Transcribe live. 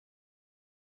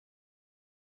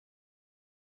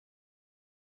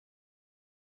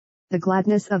the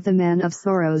gladness of the man of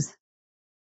sorrows.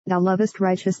 Thou lovest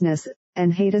righteousness,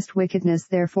 and hatest wickedness,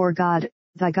 therefore God,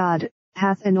 thy God,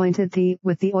 hath anointed thee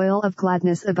with the oil of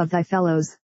gladness above thy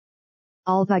fellows.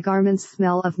 All thy garments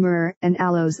smell of myrrh, and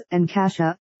aloes, and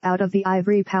cassia, out of the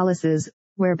ivory palaces,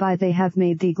 whereby they have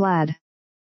made thee glad.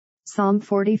 Psalm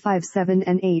 45:7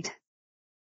 and 8.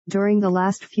 During the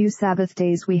last few Sabbath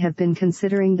days we have been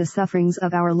considering the sufferings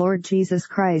of our Lord Jesus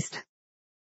Christ.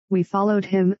 We followed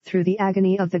him through the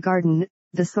agony of the garden,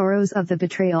 the sorrows of the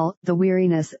betrayal, the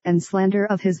weariness and slander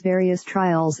of his various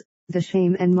trials, the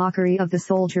shame and mockery of the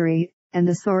soldiery, and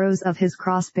the sorrows of his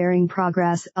cross-bearing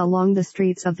progress along the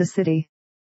streets of the city.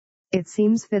 It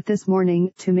seems fit this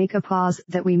morning to make a pause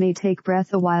that we may take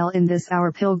breath a while in this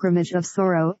our pilgrimage of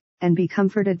sorrow, and be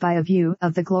comforted by a view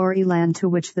of the glory land to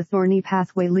which the thorny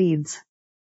pathway leads.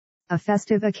 A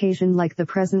festive occasion like the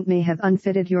present may have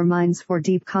unfitted your minds for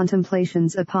deep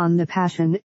contemplations upon the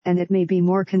Passion, and it may be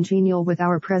more congenial with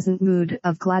our present mood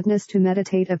of gladness to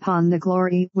meditate upon the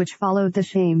glory which followed the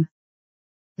shame.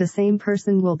 The same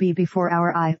person will be before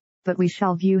our eye, but we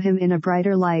shall view him in a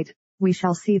brighter light. We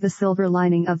shall see the silver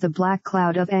lining of the black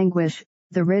cloud of anguish,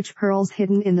 the rich pearls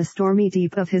hidden in the stormy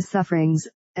deep of his sufferings,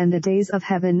 and the days of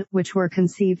heaven which were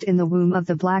conceived in the womb of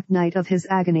the black night of his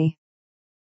agony.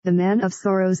 The man of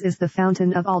sorrows is the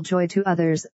fountain of all joy to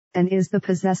others, and is the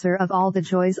possessor of all the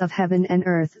joys of heaven and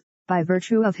earth, by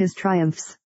virtue of his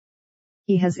triumphs.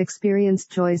 He has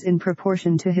experienced joys in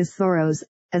proportion to his sorrows.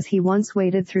 As he once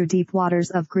waded through deep waters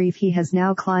of grief, he has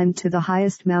now climbed to the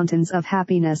highest mountains of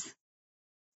happiness.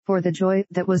 For the joy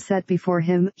that was set before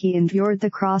him, he endured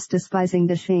the cross, despising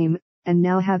the shame, and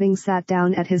now having sat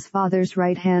down at his Father's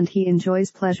right hand, he enjoys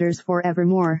pleasures for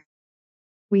evermore.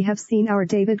 We have seen our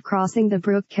David crossing the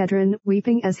brook Kedron,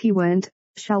 weeping as he went.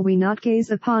 Shall we not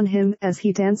gaze upon him as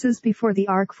he dances before the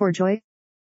ark for joy?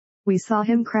 We saw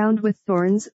him crowned with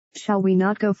thorns. Shall we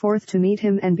not go forth to meet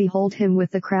him and behold him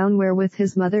with the crown wherewith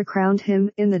his mother crowned him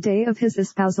in the day of his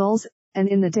espousals, and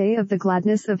in the day of the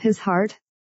gladness of his heart?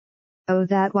 Oh,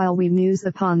 that while we muse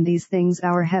upon these things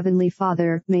our Heavenly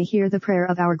Father may hear the prayer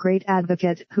of our great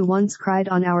Advocate, who once cried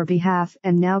on our behalf,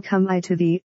 and now come I to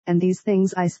thee, and these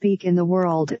things I speak in the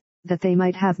world, that they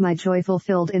might have my joy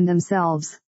fulfilled in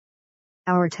themselves.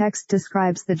 Our text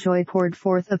describes the joy poured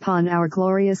forth upon our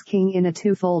glorious King in a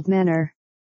twofold manner.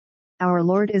 Our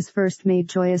Lord is first made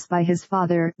joyous by his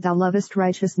Father. Thou lovest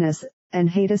righteousness, and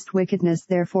hatest wickedness,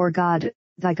 therefore God,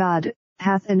 thy God,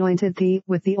 hath anointed thee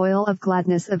with the oil of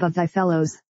gladness above thy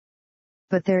fellows.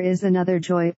 But there is another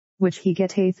joy, which he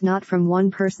getteth not from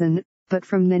one person, but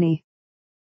from many.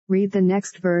 Read the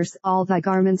next verse. All thy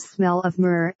garments smell of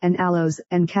myrrh, and aloes,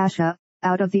 and cassia,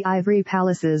 out of the ivory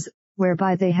palaces,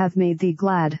 whereby they have made thee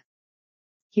glad.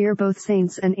 Here both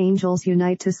saints and angels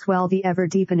unite to swell the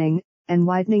ever-deepening and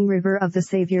widening river of the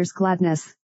Saviour's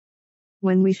gladness.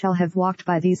 When we shall have walked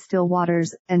by these still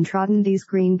waters, and trodden these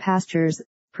green pastures,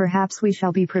 perhaps we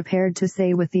shall be prepared to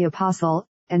say with the Apostle,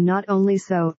 and not only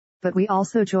so, but we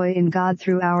also joy in God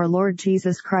through our Lord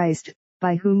Jesus Christ,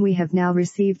 by whom we have now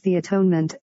received the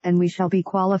atonement, and we shall be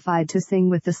qualified to sing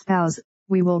with the spouse.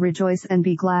 We will rejoice and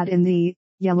be glad in thee,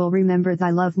 yea, will remember thy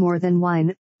love more than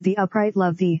wine, the upright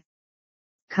love thee.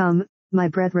 Come, my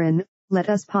brethren, let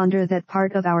us ponder that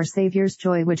part of our Saviour's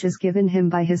joy which is given him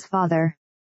by his Father.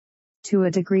 To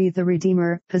a degree the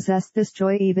Redeemer possessed this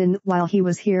joy even while he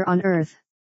was here on earth.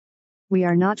 We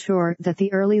are not sure that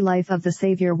the early life of the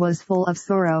Savior was full of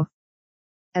sorrow.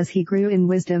 As he grew in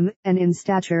wisdom and in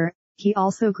stature, he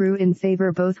also grew in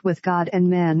favor both with God and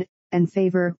man, and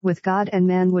favor with God and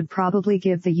man would probably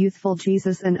give the youthful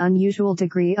Jesus an unusual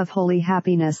degree of holy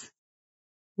happiness.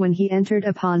 When he entered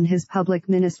upon his public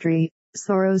ministry,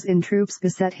 sorrows in troops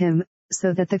beset him,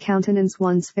 so that the countenance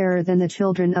once fairer than the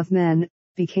children of men,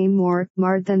 became more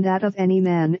marred than that of any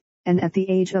man, and at the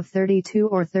age of 32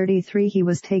 or 33 he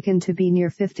was taken to be near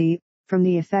 50, from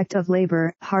the effect of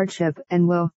labor, hardship, and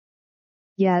woe.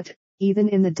 Yet, even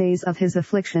in the days of his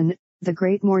affliction, the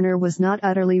great mourner was not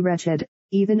utterly wretched.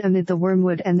 Even amid the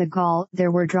wormwood and the gall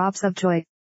there were drops of joy.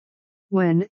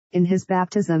 When, in his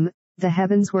baptism, the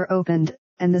heavens were opened,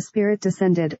 and the Spirit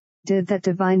descended, did that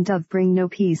divine dove bring no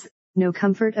peace, no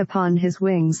comfort upon his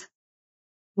wings?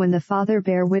 When the Father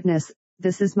bare witness,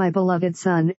 This is my beloved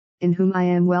Son, in whom I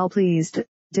am well pleased,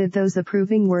 did those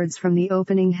approving words from the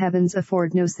opening heavens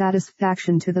afford no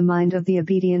satisfaction to the mind of the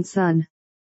obedient Son?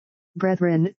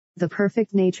 Brethren, the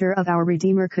perfect nature of our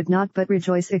Redeemer could not but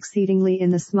rejoice exceedingly in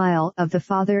the smile of the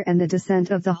Father and the descent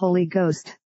of the Holy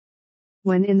Ghost.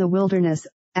 When in the wilderness,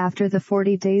 after the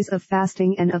 40 days of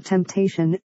fasting and of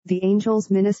temptation, the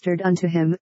angels ministered unto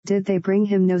him, did they bring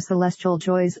him no celestial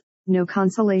joys, no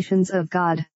consolations of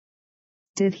God?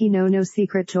 Did he know no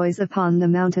secret joys upon the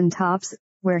mountain tops,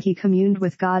 where he communed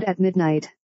with God at midnight?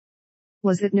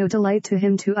 Was it no delight to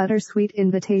him to utter sweet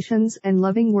invitations and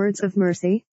loving words of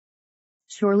mercy?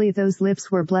 Surely those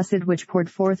lips were blessed which poured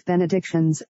forth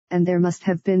benedictions, and there must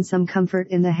have been some comfort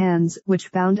in the hands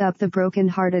which bound up the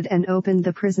broken-hearted and opened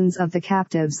the prisons of the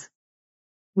captives.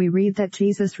 We read that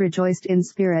Jesus rejoiced in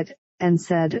spirit, and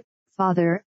said,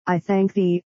 Father, I thank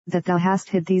thee, that thou hast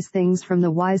hid these things from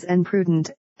the wise and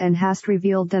prudent, and hast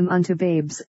revealed them unto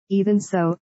babes, even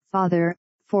so, Father,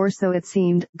 for so it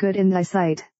seemed good in thy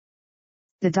sight.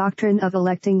 The doctrine of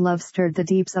electing love stirred the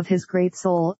deeps of his great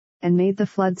soul, and made the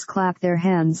floods clap their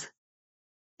hands.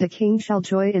 The king shall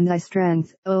joy in thy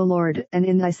strength, O Lord, and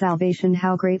in thy salvation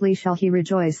how greatly shall he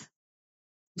rejoice.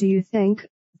 Do you think,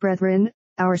 brethren,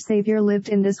 our Savior lived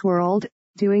in this world,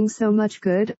 doing so much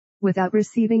good, without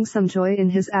receiving some joy in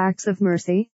his acts of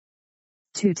mercy?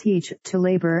 To teach, to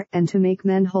labor, and to make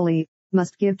men holy,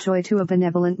 must give joy to a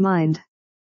benevolent mind.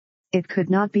 It could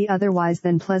not be otherwise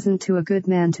than pleasant to a good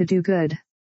man to do good.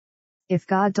 If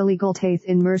God delectateth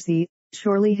in mercy,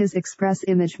 surely his express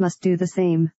image must do the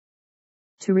same.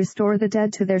 To restore the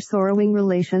dead to their sorrowing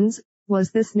relations,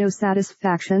 was this no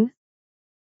satisfaction?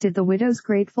 Did the widow's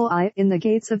grateful eye in the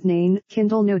gates of Nain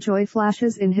kindle no joy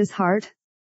flashes in his heart?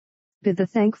 Did the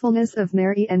thankfulness of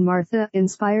Mary and Martha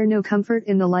inspire no comfort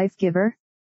in the life-giver?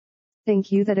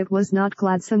 Think you that it was not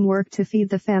gladsome work to feed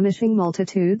the famishing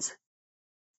multitudes?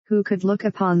 Who could look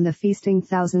upon the feasting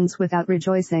thousands without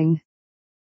rejoicing?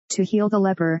 To heal the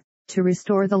leper, to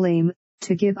restore the lame,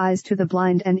 to give eyes to the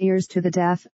blind and ears to the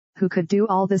deaf, who could do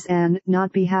all this and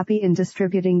not be happy in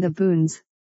distributing the boons?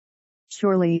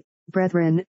 Surely,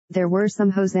 brethren, there were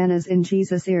some hosannas in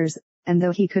Jesus' ears, and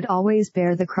though he could always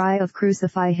bear the cry of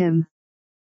crucify him,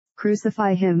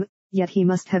 yet he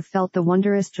must have felt the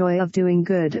wondrous joy of doing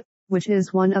good, which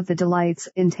is one of the delights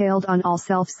entailed on all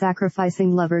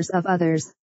self-sacrificing lovers of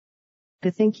others.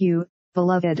 Bethink you,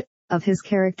 beloved, of his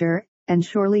character, and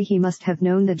surely he must have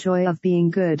known the joy of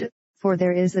being good, for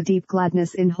there is a deep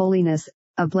gladness in holiness,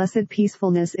 a blessed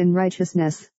peacefulness in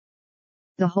righteousness.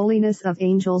 The holiness of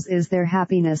angels is their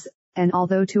happiness, and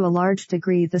although to a large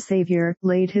degree the Savior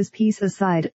laid his peace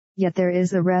aside, yet there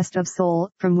is a rest of soul,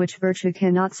 from which virtue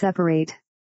cannot separate.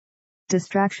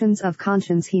 Distractions of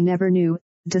conscience he never knew,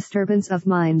 disturbance of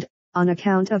mind, on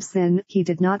account of sin, he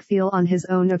did not feel on his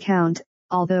own account,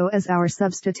 although as our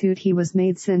substitute he was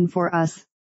made sin for us.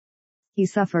 He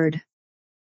suffered.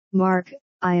 Mark,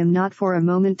 I am not for a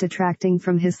moment detracting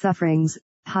from his sufferings.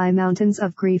 High mountains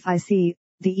of grief I see,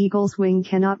 the eagle's wing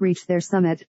cannot reach their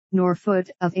summit, nor foot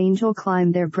of angel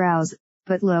climb their brows,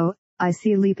 but lo, I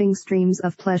see leaping streams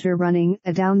of pleasure running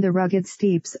adown the rugged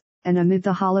steeps, and amid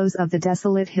the hollows of the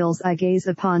desolate hills I gaze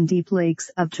upon deep lakes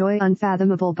of joy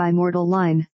unfathomable by mortal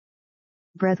line.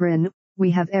 Brethren,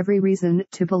 we have every reason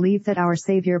to believe that our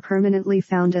Savior permanently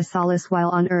found a solace while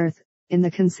on earth, in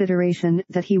the consideration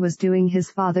that he was doing his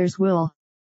Father's will.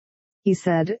 He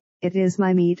said, It is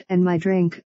my meat and my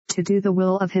drink, to do the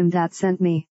will of him that sent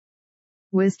me.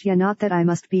 Wist ye not that I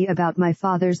must be about my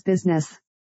Father's business?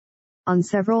 On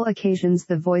several occasions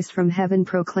the voice from heaven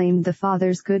proclaimed the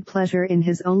Father's good pleasure in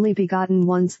his only begotten.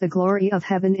 Once the glory of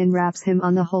heaven enwraps him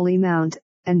on the holy mount,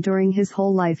 and during his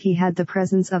whole life he had the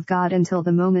presence of God until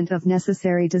the moment of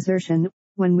necessary desertion,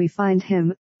 when we find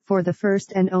him, for the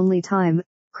first and only time,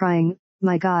 crying,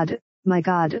 my God,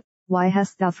 why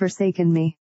hast thou forsaken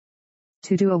me?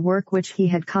 To do a work which he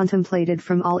had contemplated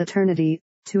from all eternity,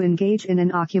 to engage in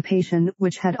an occupation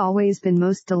which had always been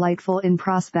most delightful in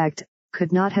prospect,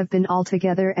 could not have been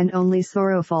altogether and only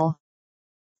sorrowful.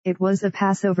 It was a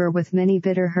Passover with many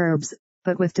bitter herbs,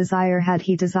 but with desire had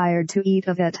he desired to eat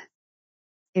of it.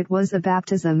 It was a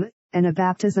baptism, and a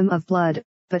baptism of blood,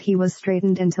 but he was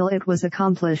straitened until it was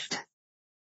accomplished.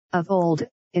 Of old,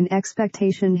 in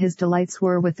expectation his delights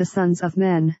were with the sons of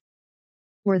men.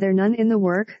 Were there none in the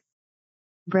work?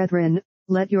 Brethren,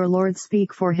 let your Lord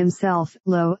speak for himself.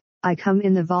 Lo, I come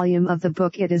in the volume of the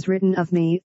book it is written of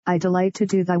me, I delight to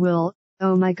do thy will,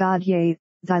 O my God, yea,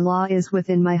 thy law is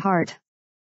within my heart.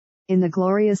 In the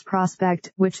glorious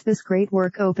prospect which this great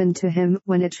work opened to him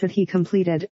when it should he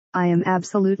completed, I am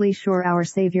absolutely sure our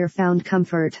Savior found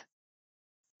comfort.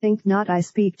 Think not I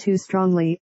speak too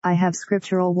strongly, I have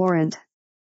scriptural warrant.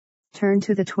 Turn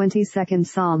to the 22nd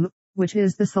Psalm, which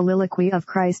is the soliloquy of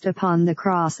Christ upon the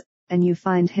cross, and you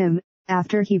find him,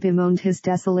 after he bemoaned his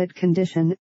desolate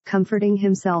condition, comforting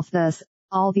himself thus,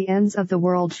 all the ends of the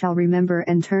world shall remember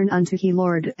and turn unto thee,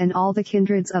 Lord, and all the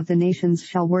kindreds of the nations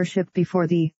shall worship before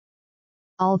thee.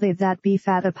 All they that be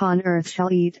fat upon earth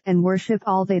shall eat and worship,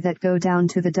 all they that go down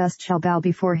to the dust shall bow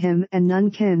before him, and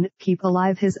none can keep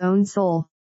alive his own soul.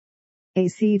 A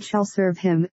seed shall serve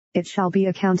him, it shall be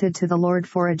accounted to the Lord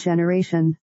for a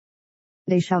generation.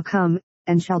 They shall come,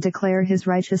 and shall declare his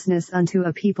righteousness unto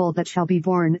a people that shall be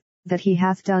born, that he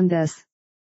hath done this.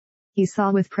 He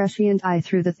saw with prescient eye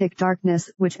through the thick darkness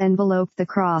which enveloped the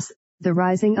cross, the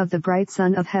rising of the bright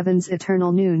sun of heaven's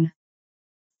eternal noon.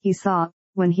 He saw,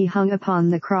 when he hung upon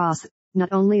the cross,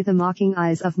 not only the mocking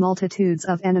eyes of multitudes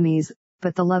of enemies,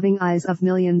 but the loving eyes of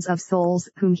millions of souls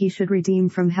whom he should redeem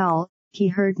from hell. He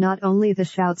heard not only the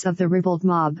shouts of the ribald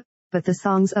mob, but the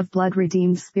songs of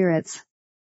blood-redeemed spirits.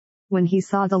 When he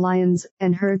saw the lions,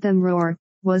 and heard them roar,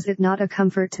 was it not a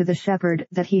comfort to the shepherd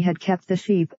that he had kept the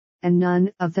sheep, and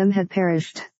none of them had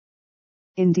perished?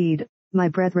 Indeed, my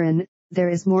brethren, there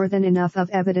is more than enough of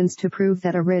evidence to prove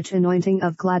that a rich anointing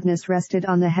of gladness rested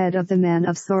on the head of the man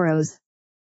of sorrows.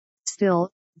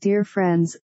 Still, dear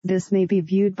friends, this may be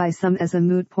viewed by some as a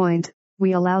moot point.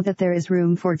 We allow that there is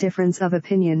room for difference of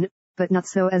opinion, but not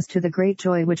so as to the great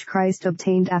joy which Christ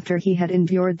obtained after he had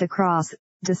endured the cross,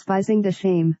 despising the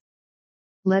shame.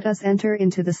 Let us enter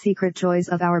into the secret joys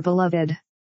of our beloved.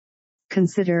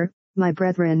 Consider, my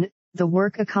brethren, the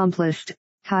work accomplished.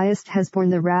 Christ has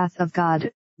borne the wrath of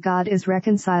God. God is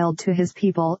reconciled to his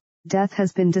people. Death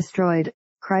has been destroyed.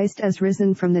 Christ has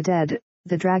risen from the dead.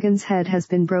 The dragon's head has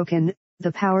been broken.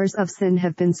 The powers of sin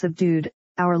have been subdued.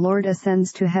 Our Lord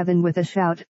ascends to heaven with a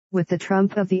shout. With the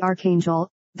trump of the archangel,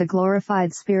 the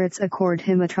glorified spirits accord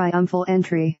him a triumphal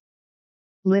entry.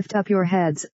 Lift up your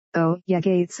heads, O ye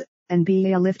gates, and be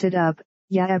ye lifted up,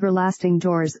 ye everlasting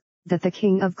doors, that the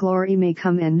King of glory may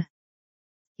come in.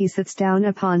 He sits down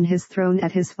upon his throne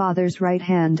at his Father's right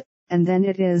hand, and then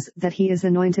it is that he is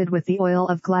anointed with the oil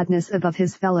of gladness above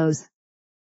his fellows.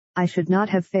 I should not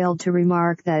have failed to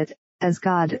remark that, as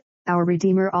God, our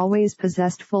Redeemer always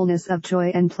possessed fullness of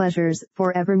joy and pleasures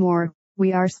for evermore,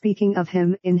 we are speaking of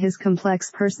him in his complex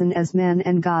person as man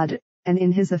and God, and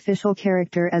in his official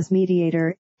character as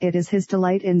mediator. It is his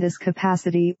delight in this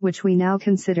capacity which we now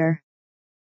consider.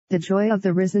 The joy of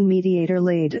the risen mediator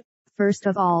laid, first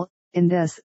of all, in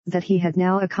this, that he had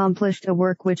now accomplished a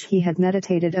work which he had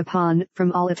meditated upon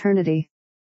from all eternity.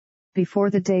 Before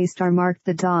the day star marked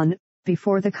the dawn,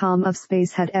 before the calm of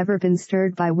space had ever been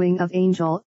stirred by wing of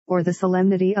angel, or the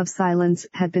solemnity of silence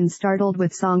had been startled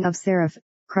with song of seraph,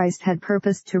 Christ had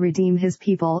purposed to redeem his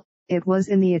people. It was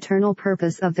in the eternal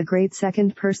purpose of the great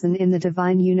second person in the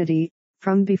divine unity,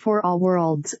 from before all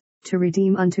worlds, to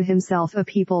redeem unto himself a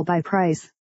people by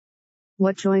price.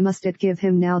 What joy must it give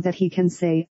him now that he can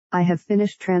say, I have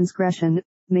finished transgression,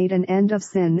 made an end of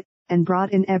sin, and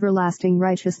brought in everlasting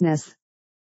righteousness.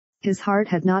 His heart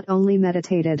had not only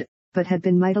meditated, but had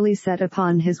been mightily set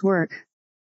upon his work.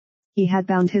 He had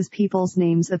bound his people's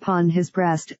names upon his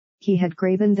breast, he had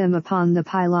graven them upon the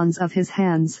pylons of his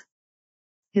hands.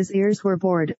 His ears were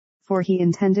bored, for he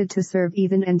intended to serve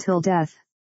even until death.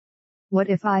 What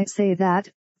if I say that,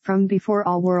 from before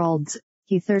all worlds,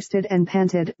 he thirsted and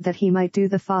panted that he might do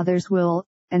the Father's will,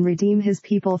 and redeem his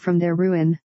people from their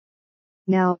ruin?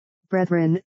 Now,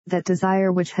 brethren, that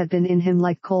desire which had been in him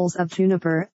like coals of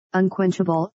juniper,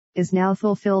 unquenchable, is now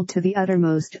fulfilled to the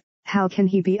uttermost. How can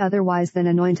he be otherwise than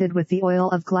anointed with the oil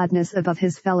of gladness above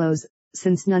his fellows,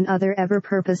 since none other ever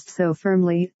purposed so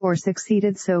firmly, or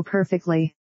succeeded so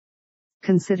perfectly?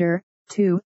 Consider,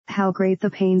 too, how great the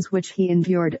pains which he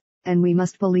endured, and we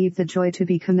must believe the joy to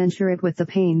be commensurate with the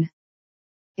pain.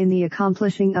 In the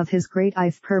accomplishing of his great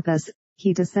purpose,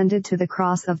 he descended to the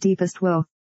cross of deepest woe.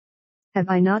 Have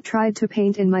I not tried to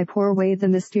paint in my poor way the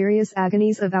mysterious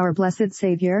agonies of our blessed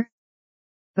Savior?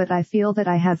 But I feel that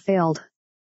I have failed.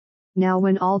 Now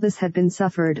when all this had been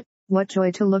suffered, what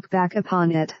joy to look back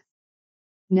upon it!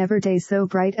 Never day so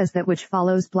bright as that which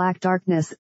follows black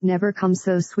darkness, never come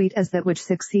so sweet as that which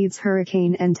succeeds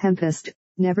hurricane and tempest,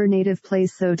 never native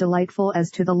place so delightful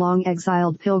as to the long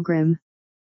exiled pilgrim.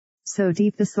 So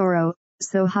deep the sorrow,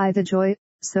 so high the joy,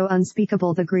 so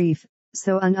unspeakable the grief,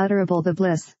 so unutterable the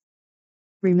bliss.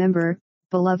 Remember,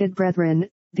 beloved brethren,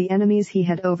 the enemies he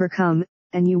had overcome,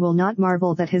 and you will not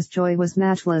marvel that his joy was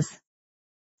matchless.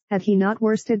 Had he not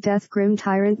worsted death, grim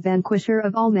tyrant, vanquisher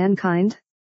of all mankind?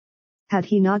 Had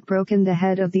he not broken the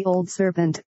head of the old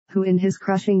serpent, who in his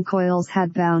crushing coils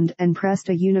had bound and pressed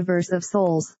a universe of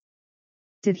souls?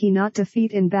 Did he not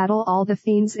defeat in battle all the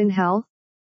fiends in hell?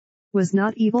 Was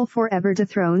not evil forever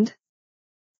dethroned?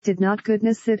 Did not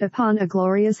goodness sit upon a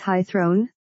glorious high throne?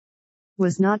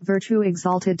 Was not virtue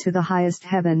exalted to the highest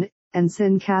heaven, and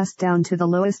sin cast down to the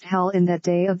lowest hell in that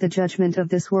day of the judgment of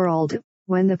this world,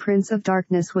 when the prince of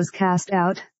darkness was cast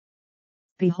out?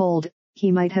 Behold,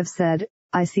 he might have said,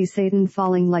 I see Satan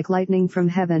falling like lightning from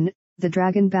heaven, the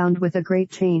dragon bound with a great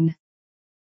chain.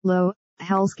 Lo,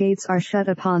 hell's gates are shut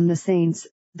upon the saints,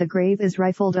 the grave is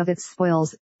rifled of its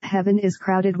spoils, heaven is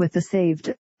crowded with the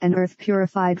saved, and earth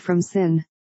purified from sin.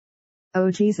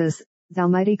 O Jesus, thou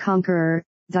mighty conqueror,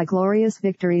 thy glorious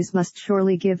victories must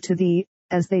surely give to thee,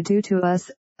 as they do to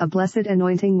us, a blessed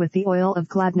anointing with the oil of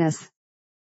gladness.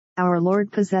 Our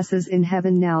Lord possesses in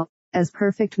heaven now, as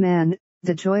perfect man,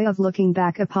 the joy of looking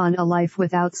back upon a life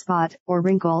without spot, or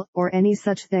wrinkle, or any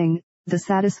such thing, the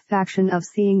satisfaction of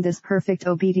seeing this perfect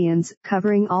obedience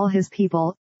covering all his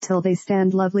people, till they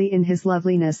stand lovely in his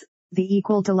loveliness, the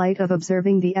equal delight of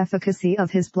observing the efficacy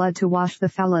of his blood to wash the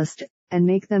foulest, and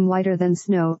make them whiter than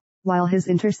snow, while his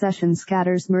intercession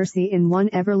scatters mercy in one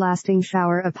everlasting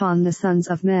shower upon the sons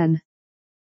of men.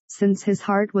 Since his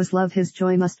heart was love, his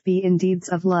joy must be in deeds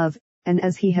of love, and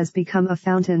as he has become a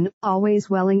fountain, always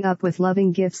welling up with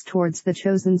loving gifts towards the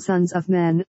chosen sons of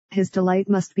men, his delight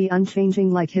must be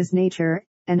unchanging like his nature,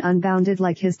 and unbounded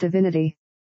like his divinity.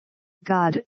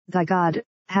 God, thy God,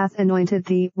 hath anointed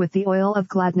thee with the oil of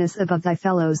gladness above thy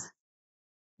fellows.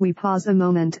 We pause a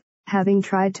moment, having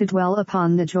tried to dwell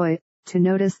upon the joy, to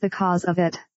notice the cause of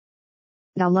it.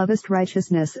 Thou lovest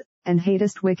righteousness, and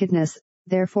hatest wickedness,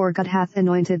 therefore God hath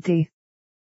anointed thee.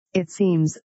 It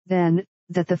seems, then,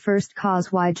 that the first cause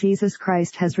why Jesus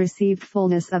Christ has received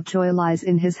fullness of joy lies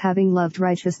in his having loved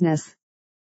righteousness.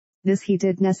 This he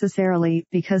did necessarily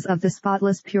because of the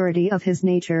spotless purity of his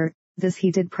nature, this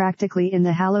he did practically in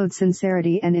the hallowed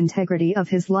sincerity and integrity of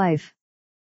his life.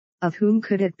 Of whom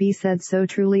could it be said so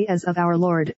truly as of our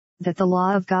Lord, that the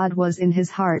law of God was in his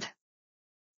heart?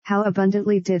 How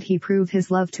abundantly did he prove his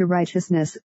love to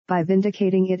righteousness, by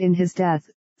vindicating it in his death,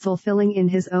 fulfilling in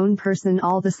his own person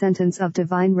all the sentence of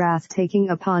divine wrath, taking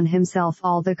upon himself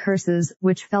all the curses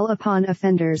which fell upon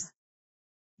offenders.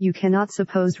 You cannot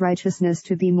suppose righteousness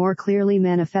to be more clearly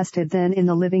manifested than in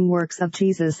the living works of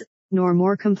Jesus, nor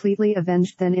more completely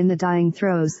avenged than in the dying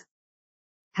throes.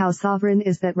 How sovereign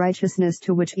is that righteousness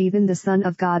to which even the Son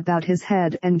of God bowed his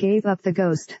head and gave up the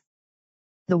ghost.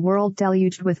 The world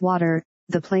deluged with water,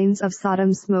 the plains of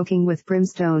Sodom smoking with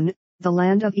brimstone, the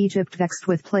land of Egypt vexed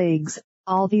with plagues,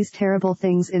 all these terrible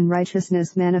things in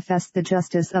righteousness manifest the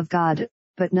justice of God,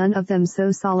 but none of them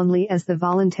so solemnly as the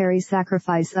voluntary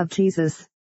sacrifice of Jesus.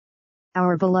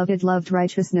 Our beloved loved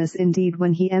righteousness indeed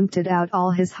when he emptied out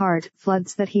all his heart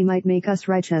floods that he might make us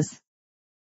righteous.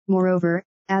 Moreover,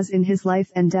 as in his life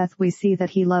and death we see that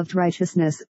he loved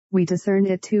righteousness, we discern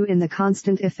it too in the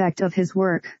constant effect of his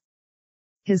work.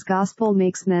 His gospel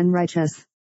makes men righteous.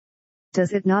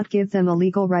 Does it not give them a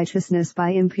legal righteousness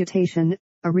by imputation,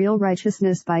 a real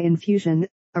righteousness by infusion,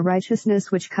 a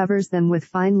righteousness which covers them with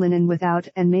fine linen without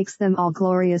and makes them all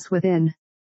glorious within?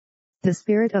 The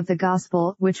spirit of the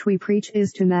gospel which we preach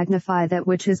is to magnify that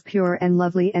which is pure and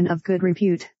lovely and of good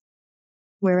repute.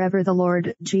 Wherever the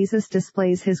Lord Jesus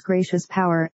displays his gracious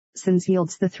power, since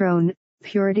yields the throne,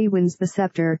 purity wins the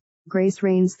scepter, grace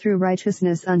reigns through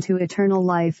righteousness unto eternal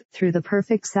life through the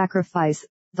perfect sacrifice,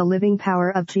 the living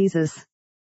power of Jesus.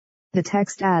 The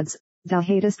text adds, thou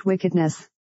hatest wickedness.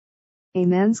 A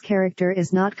man's character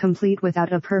is not complete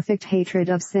without a perfect hatred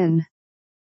of sin.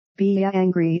 Be ye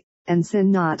angry, and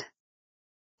sin not.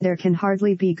 There can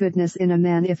hardly be goodness in a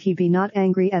man if he be not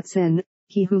angry at sin.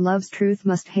 He who loves truth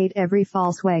must hate every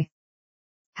false way.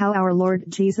 How our Lord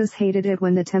Jesus hated it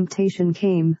when the temptation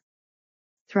came.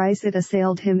 Thrice it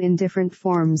assailed him in different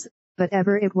forms, but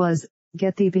ever it was,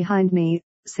 get thee behind me,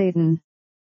 Satan.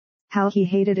 How he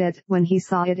hated it when he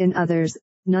saw it in others,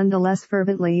 none the less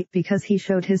fervently because he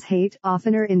showed his hate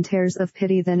oftener in tears of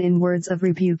pity than in words of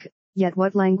rebuke. Yet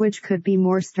what language could be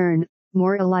more stern,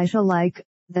 more Elijah-like,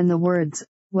 than the words,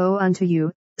 woe unto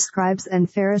you, scribes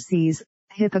and Pharisees,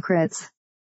 hypocrites!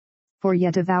 For ye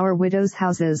devour widows'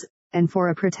 houses, and for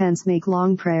a pretense make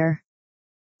long prayer.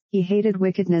 He hated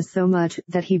wickedness so much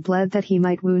that he bled that he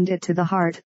might wound it to the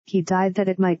heart, he died that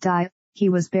it might die, he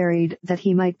was buried that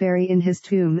he might bury in his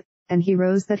tomb, and he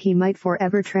rose that he might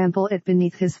forever trample it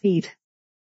beneath his feet.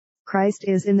 Christ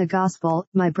is in the gospel,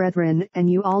 my brethren, and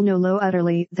you all know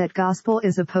utterly that gospel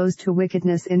is opposed to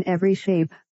wickedness in every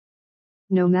shape.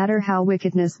 No matter how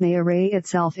wickedness may array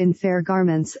itself in fair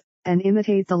garments, and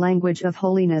imitate the language of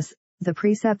holiness, the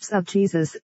precepts of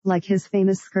Jesus, like his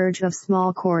famous scourge of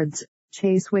small cords,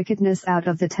 chase wickedness out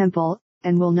of the temple,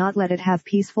 and will not let it have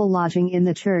peaceful lodging in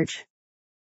the church.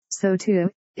 So too,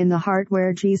 in the heart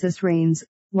where Jesus reigns,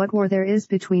 what war there is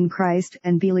between Christ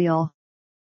and Belial.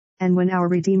 And when our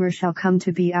Redeemer shall come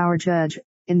to be our judge,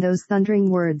 in those thundering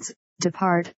words,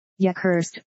 depart, ye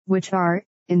cursed, which are,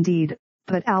 indeed,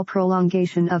 but a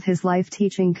prolongation of his life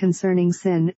teaching concerning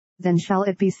sin, then shall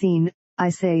it be seen, I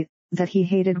say, that he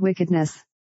hated wickedness.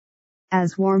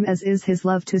 As warm as is his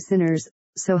love to sinners,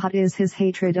 so hot is his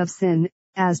hatred of sin,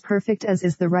 as perfect as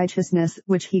is the righteousness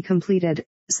which he completed,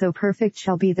 so perfect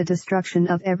shall be the destruction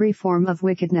of every form of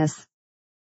wickedness.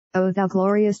 O thou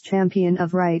glorious champion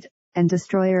of right, and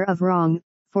destroyer of wrong,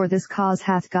 for this cause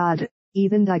hath God,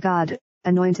 even thy God,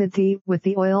 anointed thee with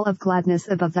the oil of gladness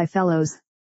above thy fellows.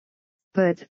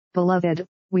 But, beloved,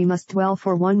 we must dwell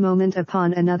for one moment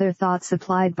upon another thought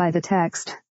supplied by the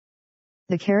text.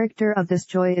 The character of this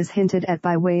joy is hinted at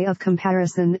by way of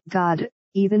comparison. God,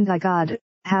 even thy God,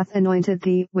 hath anointed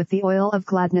thee with the oil of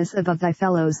gladness above thy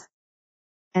fellows.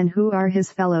 And who are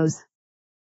his fellows?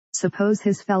 Suppose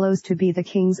his fellows to be the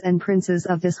kings and princes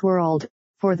of this world,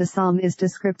 for the psalm is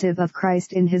descriptive of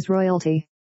Christ in his royalty.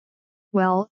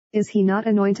 Well, is he not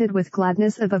anointed with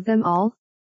gladness above them all?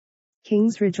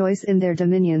 Kings rejoice in their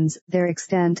dominions, their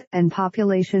extent and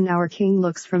population. Our king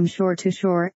looks from shore to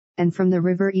shore, and from the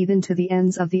river even to the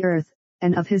ends of the earth,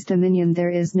 and of his dominion there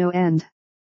is no end.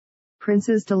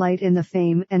 Princes delight in the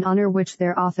fame and honor which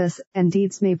their office and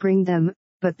deeds may bring them,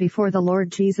 but before the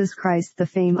Lord Jesus Christ the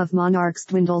fame of monarchs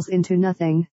dwindles into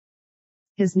nothing.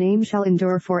 His name shall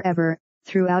endure forever,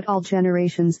 throughout all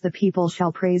generations the people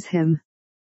shall praise him.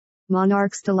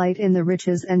 Monarchs delight in the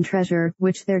riches and treasure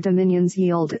which their dominions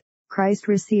yield. Christ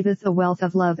receiveth a wealth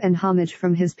of love and homage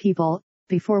from his people,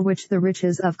 before which the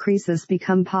riches of Croesus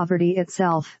become poverty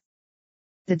itself.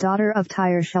 The daughter of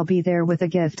Tyre shall be there with a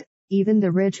gift, even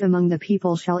the rich among the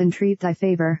people shall entreat thy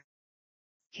favor.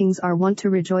 Kings are wont to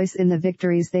rejoice in the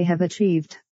victories they have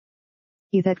achieved.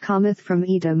 He that cometh from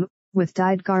Edom, with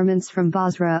dyed garments from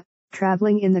Bozrah,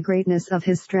 traveling in the greatness of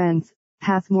his strength,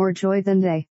 hath more joy than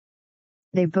they.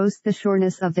 They boast the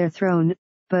sureness of their throne,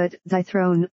 but thy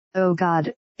throne, O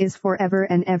God, is forever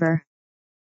and ever.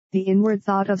 The inward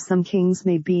thought of some kings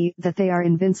may be that they are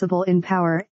invincible in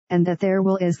power, and that their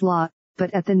will is law,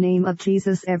 but at the name of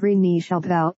Jesus every knee shall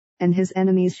bow, and his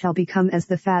enemies shall become as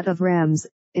the fat of rams,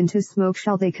 into smoke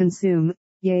shall they consume,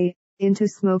 yea, into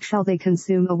smoke shall they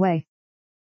consume away.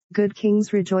 Good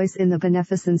kings rejoice in the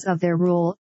beneficence of their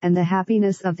rule, and the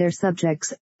happiness of their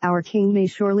subjects. Our king may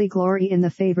surely glory in the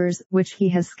favors which he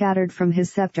has scattered from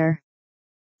his scepter.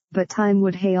 But time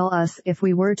would hail us if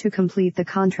we were to complete the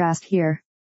contrast here.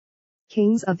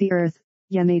 Kings of the earth,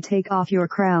 ye may take off your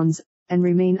crowns, and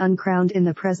remain uncrowned in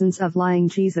the presence of lying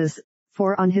Jesus,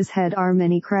 for on his head are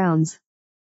many crowns.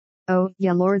 O,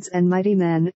 ye lords and mighty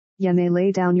men, ye may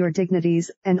lay down your dignities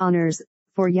and honors,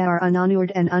 for ye are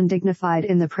unhonored and undignified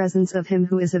in the presence of him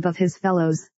who is above his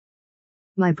fellows.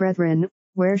 My brethren,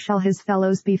 where shall his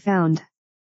fellows be found?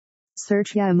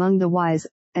 Search ye among the wise,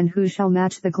 and who shall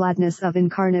match the gladness of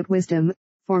incarnate wisdom,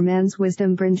 for man's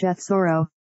wisdom bringeth sorrow.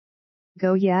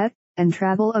 Go yet, and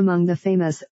travel among the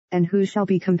famous, and who shall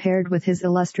be compared with his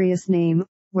illustrious name,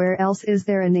 where else is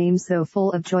there a name so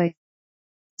full of joy?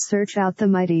 Search out the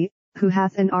mighty, who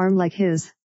hath an arm like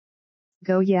his.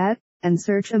 Go yet, and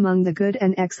search among the good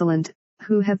and excellent,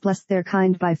 who have blessed their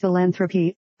kind by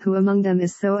philanthropy, who among them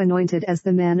is so anointed as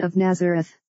the man of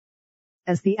Nazareth.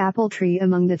 As the apple tree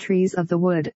among the trees of the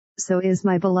wood, so is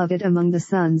my beloved among the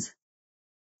sons.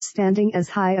 Standing as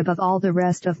high above all the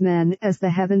rest of men as the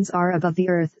heavens are above the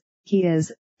earth, he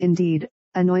is, indeed,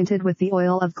 anointed with the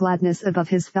oil of gladness above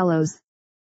his fellows.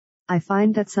 I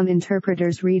find that some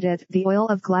interpreters read it, the oil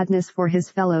of gladness for his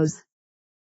fellows.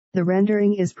 The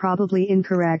rendering is probably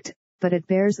incorrect, but it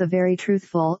bears a very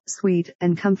truthful, sweet,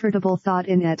 and comfortable thought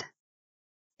in it.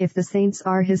 If the saints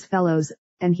are his fellows,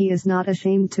 and he is not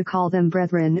ashamed to call them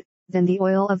brethren, then the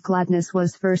oil of gladness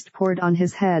was first poured on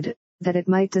his head, that it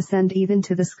might descend even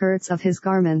to the skirts of his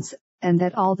garments, and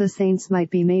that all the saints might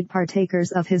be made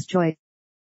partakers of his joy.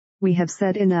 We have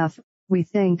said enough, we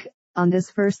think, on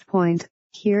this first point.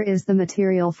 Here is the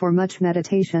material for much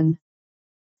meditation.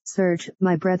 Search,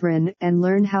 my brethren, and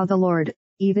learn how the Lord,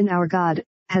 even our God,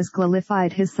 has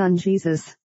glorified his Son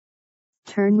Jesus.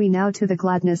 Turn we now to the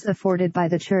gladness afforded by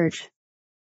the church.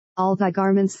 All thy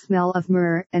garments smell of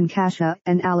myrrh, and cassia,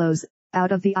 and aloes,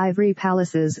 out of the ivory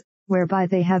palaces, whereby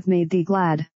they have made thee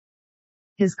glad.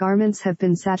 His garments have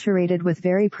been saturated with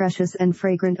very precious and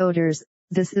fragrant odors.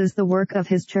 This is the work of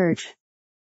his church.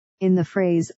 In the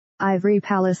phrase, ivory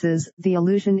palaces, the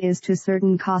allusion is to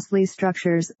certain costly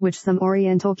structures which some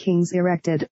Oriental kings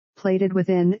erected, plated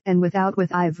within and without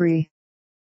with ivory.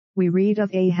 We read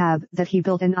of Ahab that he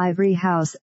built an ivory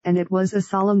house, and it was a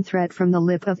solemn threat from the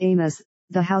lip of Amos,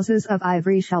 the houses of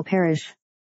ivory shall perish.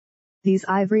 These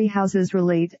ivory houses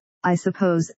relate, I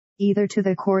suppose, either to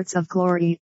the courts of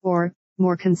glory, or,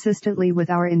 more consistently with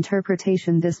our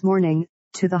interpretation this morning,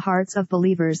 to the hearts of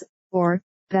believers, or,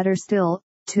 better still,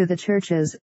 to the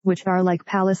churches, which are like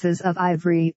palaces of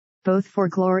ivory, both for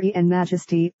glory and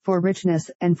majesty, for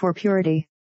richness and for purity.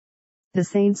 The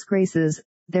saints' graces,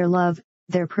 their love,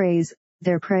 their praise,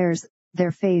 their prayers,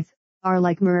 their faith, are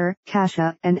like myrrh,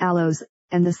 cassia, and aloes,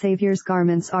 and the Saviour's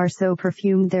garments are so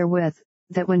perfumed therewith,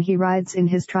 that when he rides in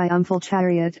his triumphal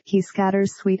chariot he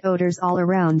scatters sweet odors all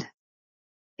around.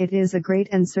 It is a great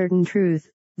and certain truth,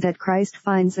 that Christ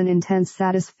finds an intense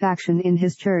satisfaction in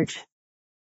his church.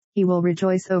 He will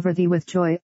rejoice over thee with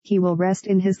joy, he will rest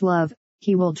in his love,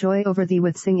 he will joy over thee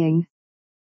with singing.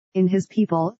 In his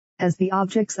people, as the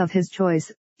objects of his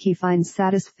choice, he finds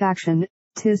satisfaction.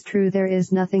 'Tis true there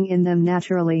is nothing in them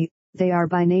naturally, they are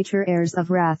by nature heirs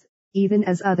of wrath, even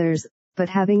as others, but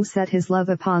having set his love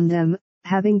upon them,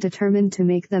 having determined to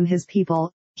make them his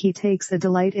people, he takes a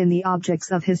delight in the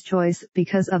objects of his choice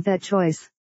because of that choice.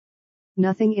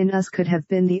 Nothing in us could have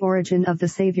been the origin of the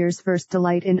Saviour's first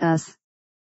delight in us.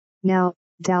 Now,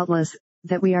 doubtless,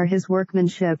 that we are his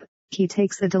workmanship, he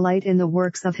takes a delight in the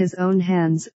works of his own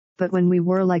hands, but when we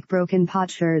were like broken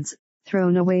potsherds,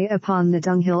 thrown away upon the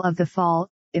dunghill of the fall,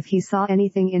 if he saw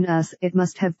anything in us it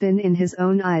must have been in his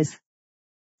own eyes.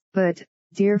 But,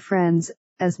 dear friends,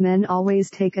 as men always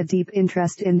take a deep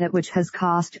interest in that which has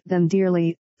cost them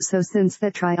dearly, so since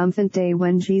that triumphant day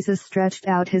when Jesus stretched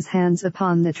out his hands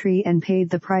upon the tree and paid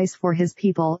the price for his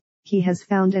people, he has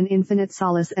found an infinite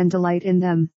solace and delight in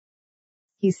them.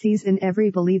 He sees in every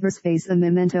believer's face a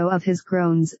memento of his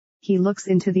groans, he looks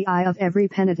into the eye of every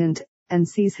penitent, and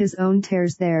sees his own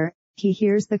tears there, he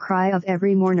hears the cry of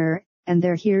every mourner, and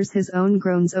there hears his own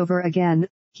groans over again,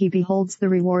 he beholds the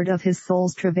reward of his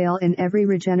soul's travail in every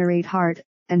regenerate heart,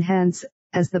 and hence,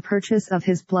 as the purchase of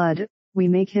his blood, we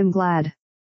make him glad.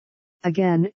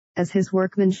 Again, as his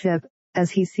workmanship,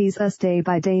 as he sees us day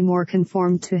by day more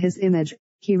conformed to his image,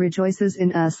 he rejoices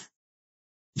in us.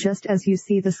 Just as you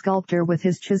see the sculptor with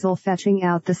his chisel fetching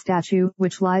out the statue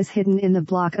which lies hidden in the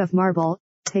block of marble,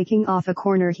 taking off a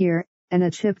corner here, and a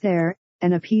chip there,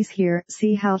 and a piece here,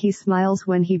 see how he smiles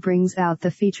when he brings out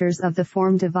the features of the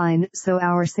form divine, so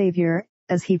our Savior,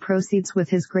 as he proceeds with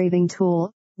his graving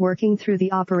tool, working through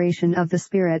the operation of the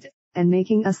Spirit, and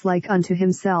making us like unto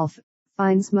himself,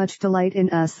 finds much delight in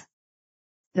us.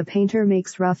 The painter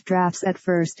makes rough drafts at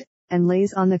first, and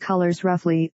lays on the colors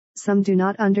roughly. Some do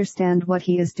not understand what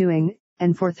he is doing,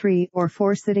 and for 3 or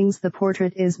 4 sittings the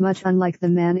portrait is much unlike the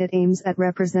man it aims at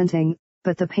representing,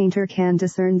 but the painter can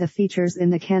discern the features in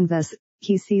the canvas,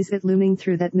 he sees it looming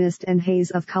through that mist and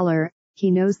haze of color,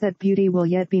 he knows that beauty will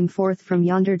yet beam forth from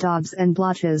yonder daubs and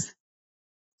blotches.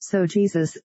 So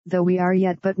Jesus, though we are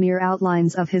yet but mere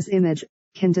outlines of his image,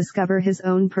 can discover his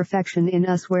own perfection in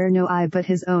us where no eye but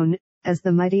his own, as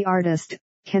the mighty artist,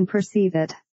 can perceive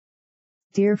it.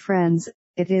 Dear friends,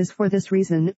 it is for this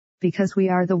reason, because we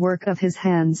are the work of his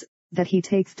hands, that he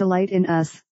takes delight in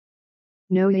us.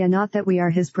 Know ye not that we are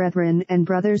his brethren, and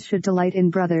brothers should delight in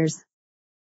brothers?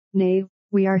 Nay,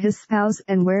 we are his spouse,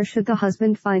 and where should the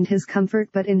husband find his comfort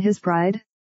but in his bride?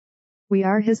 We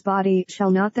are his body, shall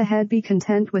not the head be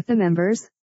content with the members?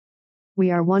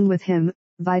 We are one with him,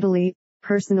 vitally,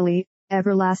 personally,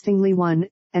 everlastingly one,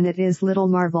 and it is little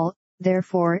marvel,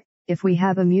 therefore, if we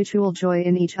have a mutual joy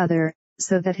in each other,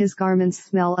 so that his garments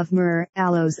smell of myrrh,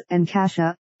 aloes, and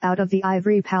cassia, out of the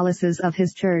ivory palaces of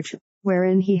his church,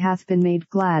 wherein he hath been made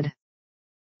glad.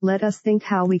 Let us think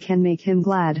how we can make him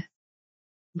glad.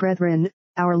 Brethren,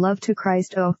 our love to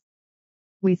Christ,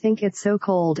 we think it so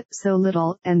cold, so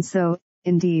little, and so,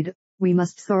 indeed, we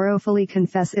must sorrowfully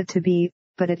confess it to be,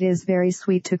 but it is very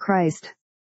sweet to Christ.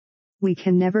 We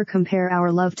can never compare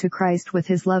our love to Christ with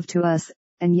his love to us,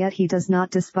 and yet he does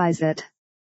not despise it.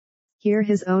 Hear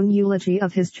his own eulogy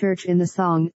of his church in the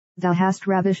song, Thou hast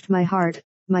ravished my heart,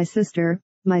 my sister,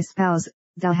 my spouse,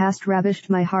 thou hast ravished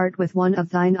my heart with one of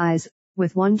thine eyes,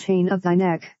 with one chain of thy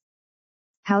neck.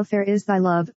 How fair is thy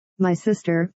love, my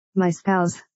sister, my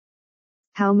spouse!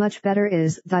 How much better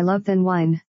is thy love than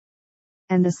wine,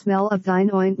 and the smell of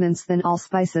thine ointments than all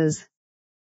spices.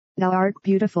 Thou art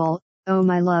beautiful, O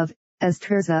my love, as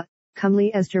Tirzah,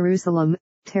 comely as Jerusalem,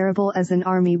 terrible as an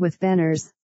army with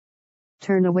banners.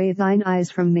 Turn away thine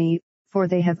eyes from me, for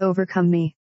they have overcome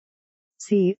me.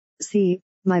 See,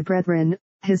 my brethren,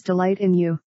 his delight in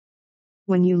you.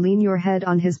 When you lean your head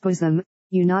on his bosom,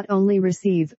 you not only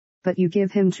receive, but you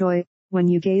give him joy. When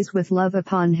you gaze with love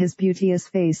upon his beauteous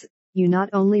face, you not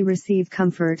only receive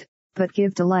comfort, but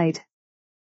give delight.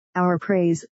 Our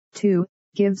praise, too,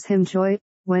 gives him joy,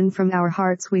 when from our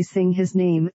hearts we sing his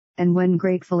name, and when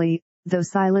gratefully, though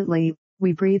silently,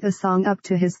 we breathe a song up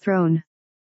to his throne.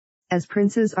 As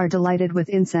princes are delighted with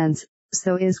incense,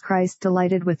 so is Christ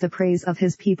delighted with the praise of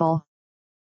his people.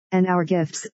 And our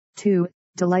gifts, too,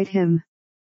 delight him.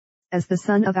 As the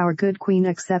son of our good queen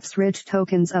accepts rich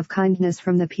tokens of kindness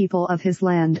from the people of his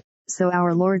land, so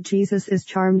our Lord Jesus is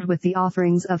charmed with the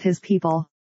offerings of his people.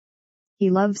 He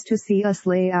loves to see us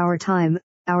lay our time,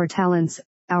 our talents,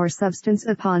 our substance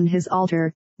upon his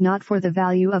altar, not for the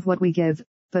value of what we give,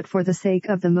 but for the sake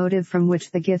of the motive from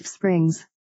which the gift springs.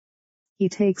 He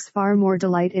takes far more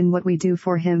delight in what we do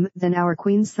for him than our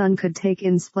Queen's son could take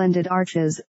in splendid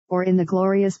arches, or in the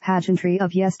glorious pageantry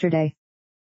of yesterday.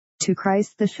 To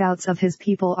Christ the shouts of his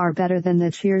people are better than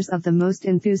the cheers of the most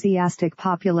enthusiastic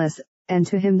populace, and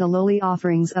to him the lowly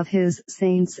offerings of his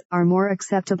saints are more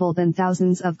acceptable than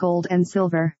thousands of gold and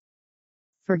silver.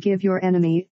 Forgive your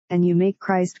enemy, and you make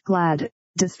Christ glad.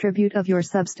 Distribute of your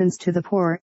substance to the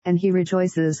poor, and he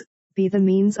rejoices. Be the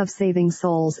means of saving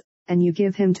souls, and you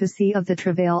give him to see of the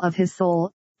travail of his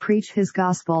soul. Preach his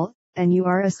gospel, and you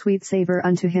are a sweet savor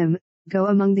unto him. Go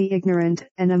among the ignorant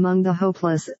and among the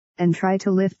hopeless, and try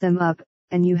to lift them up,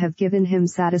 and you have given him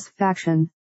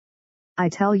satisfaction. I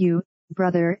tell you,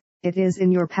 brother, it is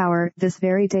in your power this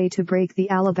very day to break the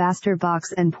alabaster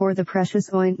box and pour the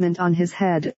precious ointment on his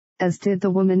head, as did the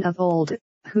woman of old,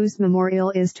 whose memorial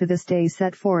is to this day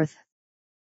set forth.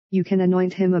 You can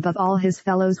anoint him above all his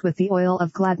fellows with the oil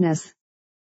of gladness.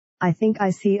 I think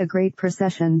I see a great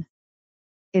procession.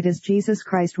 It is Jesus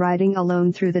Christ riding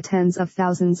alone through the tens of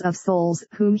thousands of souls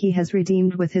whom he has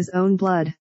redeemed with his own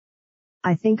blood.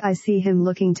 I think I see him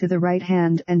looking to the right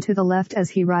hand and to the left as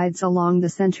he rides along the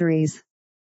centuries.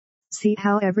 See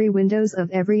how every windows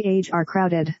of every age are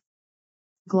crowded.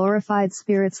 Glorified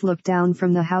spirits look down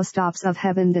from the housetops of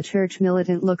heaven. The church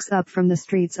militant looks up from the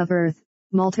streets of earth.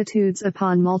 Multitudes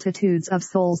upon multitudes of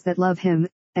souls that love him,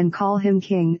 and call him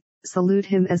King, salute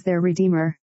him as their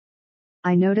Redeemer.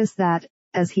 I notice that,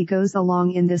 as he goes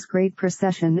along in this great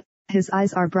procession, his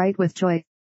eyes are bright with joy.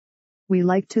 We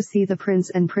like to see the prince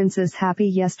and princess happy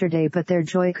yesterday, but their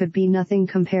joy could be nothing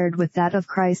compared with that of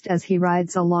Christ as he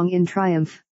rides along in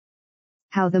triumph.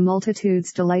 How the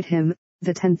multitudes delight him,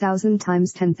 the 10,000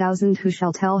 times 10,000 who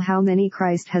shall tell how many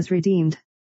Christ has redeemed.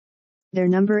 Their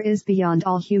number is beyond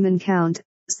all human count,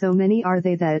 so many are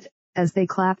they that, as they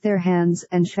clap their hands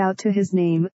and shout to his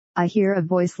name, I hear a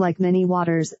voice like many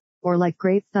waters, or like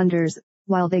great thunders,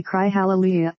 while they cry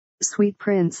Hallelujah, sweet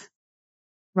Prince.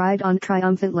 Ride on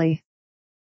triumphantly,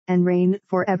 and reign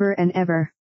forever and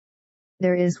ever.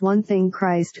 There is one thing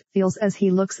Christ feels as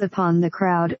he looks upon the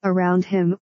crowd around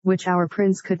him, which our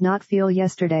Prince could not feel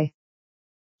yesterday.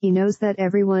 He knows that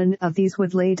every one of these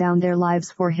would lay down their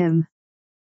lives for him.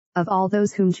 Of all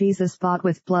those whom Jesus bought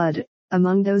with blood,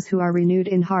 among those who are renewed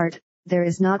in heart, there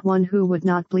is not one who would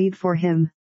not bleed for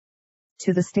him.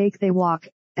 To the stake they walk,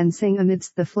 and sing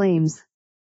amidst the flames.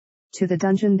 To the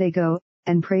dungeon they go,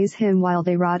 and praise him while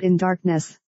they rot in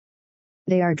darkness.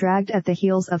 They are dragged at the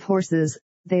heels of horses,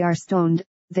 they are stoned,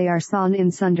 they are sawn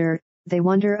in sunder, they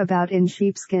wander about in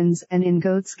sheepskins and in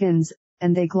goatskins,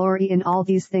 and they glory in all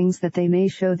these things that they may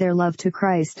show their love to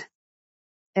Christ.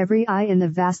 Every eye in the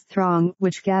vast throng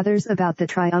which gathers about the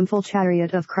triumphal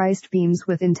chariot of Christ beams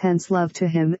with intense love to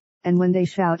him, and when they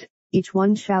shout, each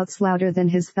one shouts louder than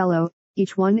his fellow,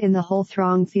 each one in the whole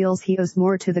throng feels he owes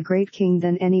more to the great King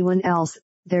than anyone else.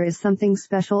 There is something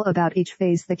special about each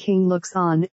face the King looks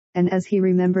on, and as he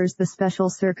remembers the special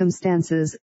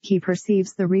circumstances, he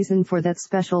perceives the reason for that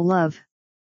special love.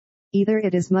 Either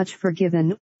it is much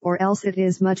forgiven, or else it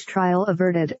is much trial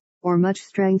averted, or much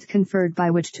strength conferred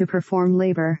by which to perform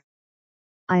labor.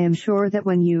 I am sure that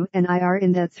when you and I are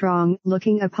in that throng,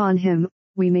 looking upon him,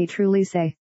 we may truly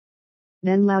say,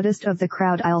 then loudest of the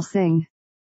crowd I'll sing,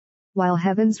 while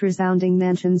heaven's resounding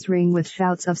mansions ring with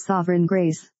shouts of sovereign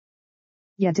grace.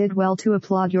 Ye did well to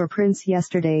applaud your prince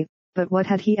yesterday, but what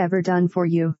had he ever done for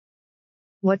you?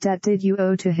 What debt did you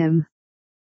owe to him?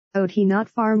 Owed he not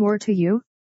far more to you?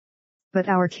 But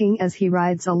our King, as he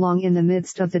rides along in the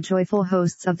midst of the joyful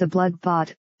hosts of the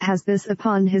blood-bought, has this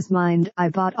upon his mind: I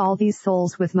bought all these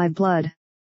souls with my blood.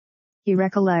 He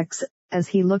recollects, as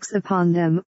he looks upon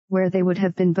them, where they would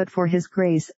have been but for his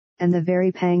grace, and the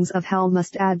very pangs of hell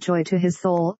must add joy to his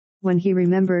soul, when he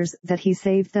remembers that he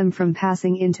saved them from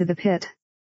passing into the pit.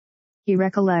 He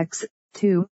recollects,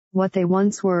 too, what they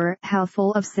once were, how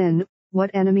full of sin,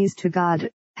 what enemies to God,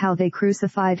 how they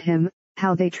crucified him,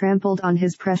 how they trampled on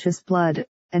his precious blood,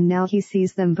 and now he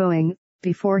sees them bowing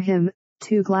before him,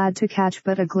 too glad to catch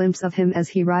but a glimpse of him as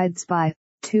he rides by,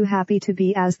 too happy to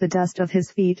be as the dust of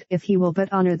his feet if he will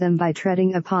but honor them by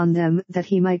treading upon them that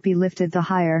he might be lifted the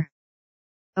higher.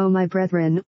 O my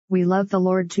brethren, we love the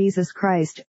Lord Jesus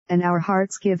Christ, and our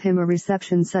hearts give him a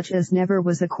reception such as never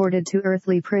was accorded to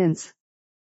earthly prince.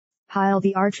 Pile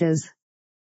the arches.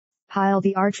 Pile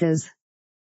the arches.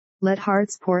 Let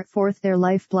hearts pour forth their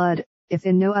life-blood, if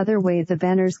in no other way the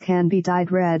banners can be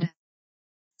dyed red.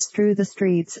 Strew the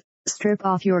streets, Strip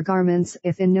off your garments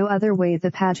if in no other way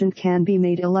the pageant can be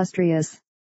made illustrious.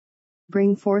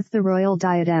 Bring forth the royal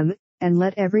diadem, and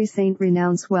let every saint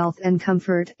renounce wealth and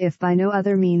comfort if by no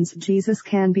other means Jesus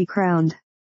can be crowned.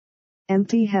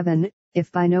 Empty heaven,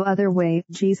 if by no other way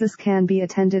Jesus can be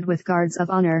attended with guards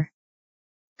of honor.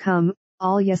 Come,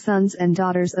 all ye sons and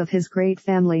daughters of his great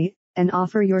family, and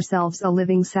offer yourselves a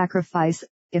living sacrifice,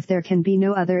 if there can be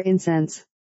no other incense.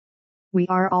 We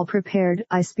are all prepared,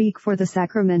 I speak for the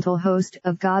sacramental host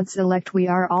of God's elect, we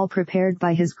are all prepared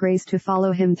by his grace to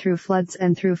follow him through floods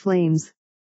and through flames.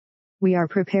 We are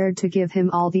prepared to give him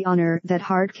all the honor that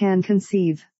heart can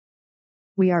conceive.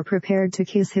 We are prepared to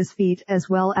kiss his feet as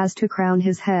well as to crown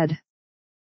his head.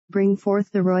 Bring forth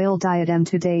the royal diadem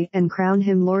today and crown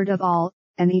him Lord of all,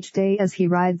 and each day as he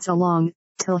rides along,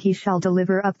 till he shall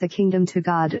deliver up the kingdom to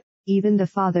God, even the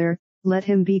Father, let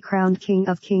him be crowned King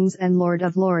of kings and Lord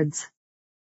of lords.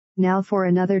 Now for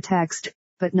another text,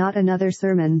 but not another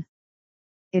sermon.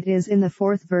 It is in the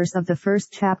 4th verse of the 1st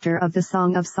chapter of the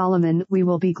Song of Solomon, we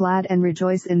will be glad and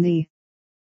rejoice in thee.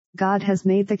 God has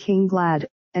made the king glad,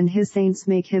 and his saints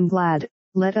make him glad,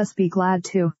 let us be glad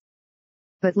too.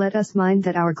 But let us mind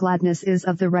that our gladness is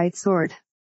of the right sort.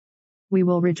 We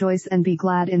will rejoice and be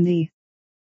glad in thee.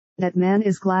 That man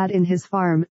is glad in his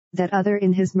farm, that other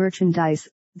in his merchandise,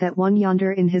 that one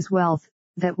yonder in his wealth,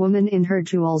 that woman in her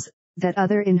jewels, that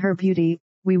other in her beauty,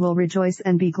 we will rejoice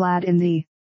and be glad in thee.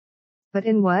 But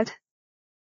in what?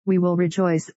 We will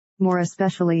rejoice, more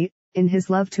especially, in his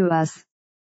love to us.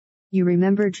 You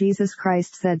remember Jesus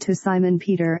Christ said to Simon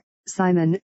Peter,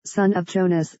 Simon, son of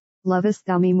Jonas, lovest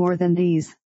thou me more than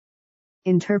these?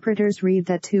 Interpreters read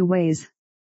that 2 ways.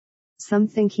 Some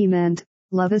think he meant,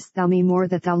 lovest thou me more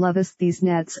that thou lovest these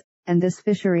nets, and this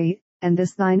fishery, and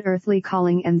this thine earthly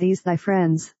calling and these thy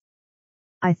friends.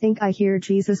 I think I hear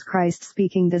Jesus Christ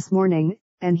speaking this morning,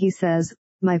 and he says,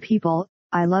 my people,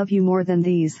 I love you more than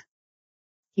these.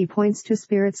 He points to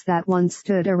spirits that once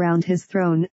stood around his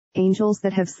throne, angels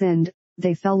that have sinned,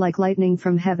 they fell like lightning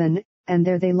from heaven, and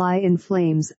there they lie in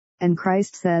flames, and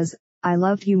Christ says, I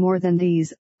loved you more than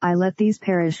these, I let these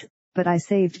perish, but I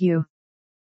saved you.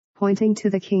 Pointing to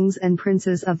the kings and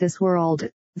princes of this world,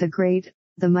 the great,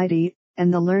 the mighty,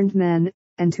 and the learned men,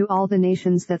 and to all the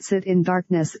nations that sit in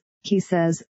darkness, he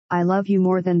says, I love you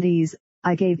more than these,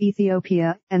 I gave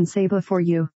Ethiopia and Saba for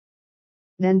you.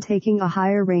 Then taking a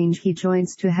higher range he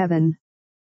joins to heaven.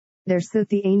 There sit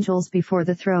the angels before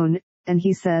the throne, and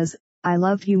he says, I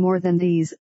loved you more than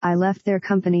these, I left their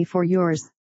company for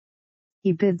yours.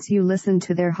 He bids you listen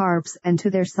to their harps and to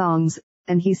their songs,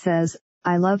 and he says,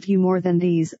 I loved you more than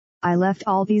these, I left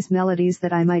all these melodies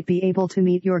that I might be able to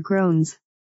meet your groans.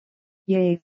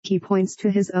 Yea, he points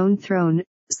to his own throne,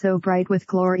 so bright with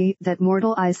glory that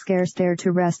mortal eyes scarce dare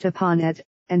to rest upon it,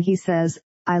 and he says,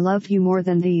 I loved you more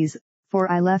than these,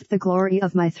 for I left the glory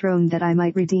of my throne that I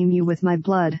might redeem you with my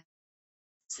blood.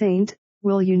 Saint,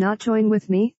 will you not join with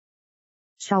me?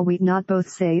 Shall we not both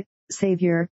say,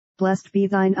 Savior, blessed be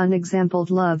thine unexampled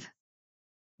love?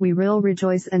 We will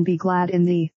rejoice and be glad in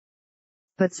thee.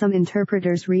 But some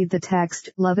interpreters read the text,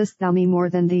 lovest thou me more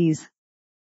than these?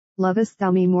 Lovest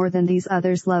thou me more than these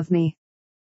others love me?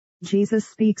 Jesus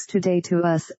speaks today to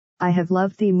us, I have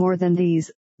loved thee more than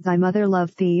these, thy mother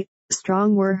loved thee,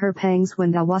 strong were her pangs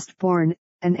when thou wast born,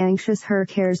 and anxious her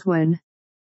cares when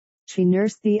she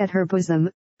nursed thee at her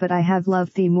bosom, but I have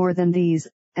loved thee more than these,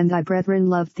 and thy brethren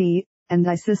loved thee, and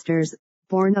thy sisters,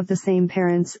 born of the same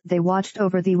parents, they watched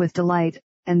over thee with delight,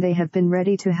 and they have been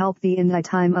ready to help thee in thy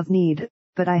time of need,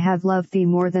 but I have loved thee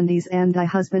more than these, and thy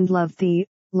husband loved thee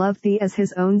as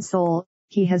his own soul,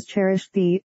 he has cherished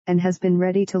thee, and has been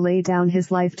ready to lay down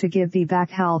his life to give thee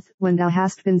back health when thou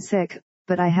hast been sick,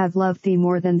 but I have loved thee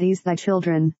more than these thy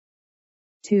children.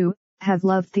 2. Have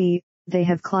loved thee, they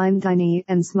have climbed thy knee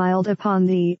and smiled upon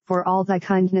thee for all thy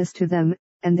kindness to them,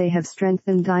 and they have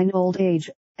strengthened thine old age,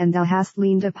 and thou hast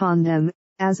leaned upon them,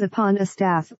 as upon a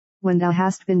staff, when thou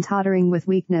hast been tottering with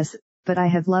weakness, but I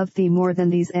have loved thee more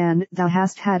than these, and thou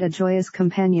hast had a joyous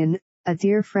companion, a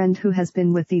dear friend who has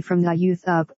been with thee from thy youth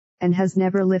up, and has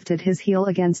never lifted his heel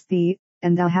against thee,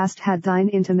 and thou hast had thine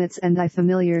intimates and thy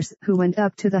familiars who went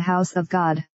up to the house of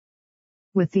God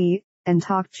with thee, and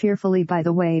talked cheerfully by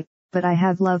the way, but I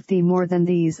have loved thee more than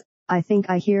these. I think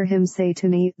I hear him say to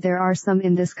me, there are some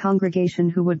in this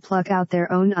congregation who would pluck out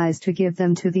their own eyes to give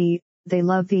them to thee, they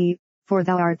love thee, for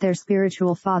thou art their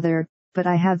spiritual father, but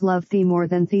I have loved thee more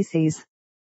than Theses.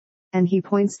 And he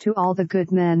points to all the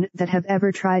good men that have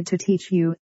ever tried to teach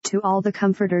you, to all the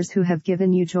comforters who have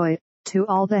given you joy, to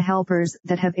all the helpers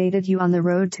that have aided you on the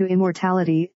road to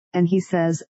immortality, and he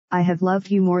says, I have loved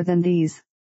you more than these.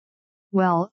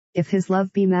 Well, if his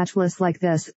love be matchless like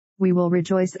this, we will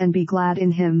rejoice and be glad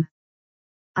in him.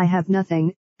 I have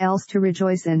nothing else to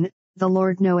rejoice in, the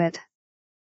Lord know it.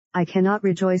 I cannot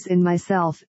rejoice in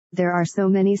myself, there are so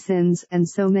many sins and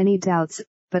so many doubts,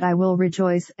 but I will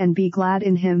rejoice and be glad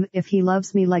in him if he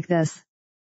loves me like this.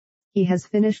 He has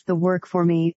finished the work for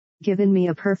me, given me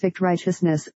a perfect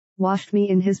righteousness, washed me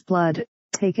in his blood,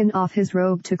 taken off his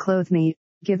robe to clothe me,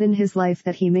 given his life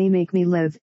that he may make me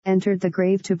live, entered the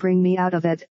grave to bring me out of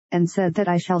it, and said that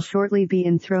I shall shortly be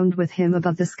enthroned with him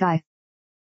above the sky.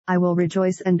 I will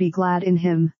rejoice and be glad in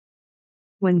him.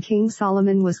 When King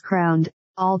Solomon was crowned,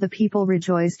 all the people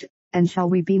rejoiced, and shall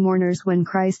we be mourners when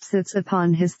Christ sits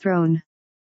upon his throne?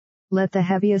 Let the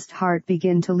heaviest heart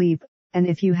begin to leap, and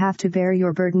if you have to bear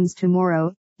your burdens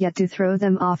tomorrow, yet to throw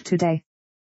them off today.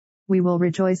 We will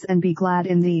rejoice and be glad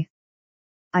in thee.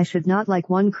 I should not like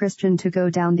one Christian to go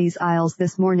down these aisles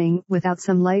this morning without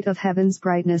some light of heaven's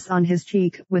brightness on his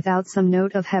cheek, without some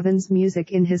note of heaven's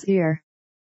music in his ear.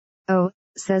 Oh,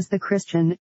 says the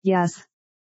Christian, yes.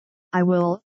 I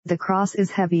will, the cross is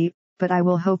heavy, but I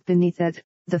will hope beneath it,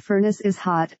 the furnace is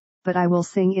hot, but I will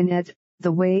sing in it,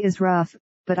 the way is rough,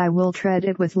 but I will tread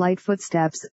it with light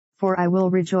footsteps, for I will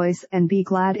rejoice and be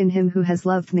glad in him who has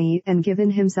loved me and given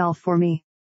himself for me.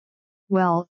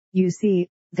 Well, you see,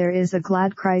 there is a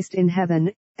glad Christ in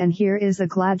heaven, and here is a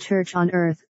glad church on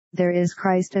earth. There is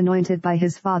Christ anointed by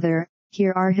his Father,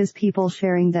 here are his people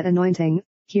sharing that anointing,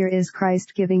 here is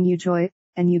Christ giving you joy,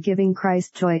 and you giving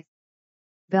Christ joy.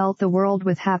 Belt the world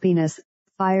with happiness,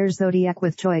 fire zodiac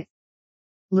with joy.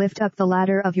 Lift up the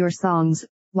ladder of your songs,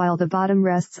 while the bottom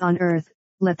rests on earth,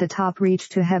 let the top reach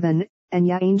to heaven, and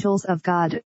ye angels of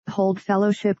God, hold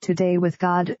fellowship today with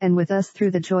God and with us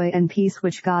through the joy and peace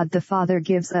which God the Father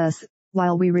gives us,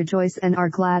 while we rejoice and are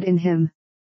glad in him.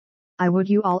 I would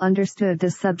you all understood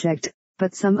this subject,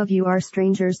 but some of you are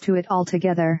strangers to it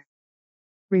altogether.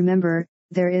 Remember,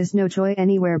 there is no joy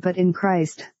anywhere but in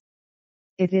Christ.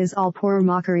 It is all poor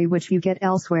mockery which you get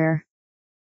elsewhere.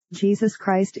 Jesus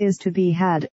Christ is to be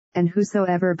had, and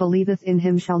whosoever believeth in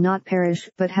him shall not perish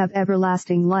but have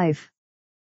everlasting life.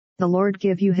 The Lord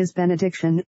give you his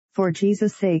benediction, for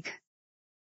Jesus' sake.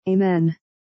 Amen.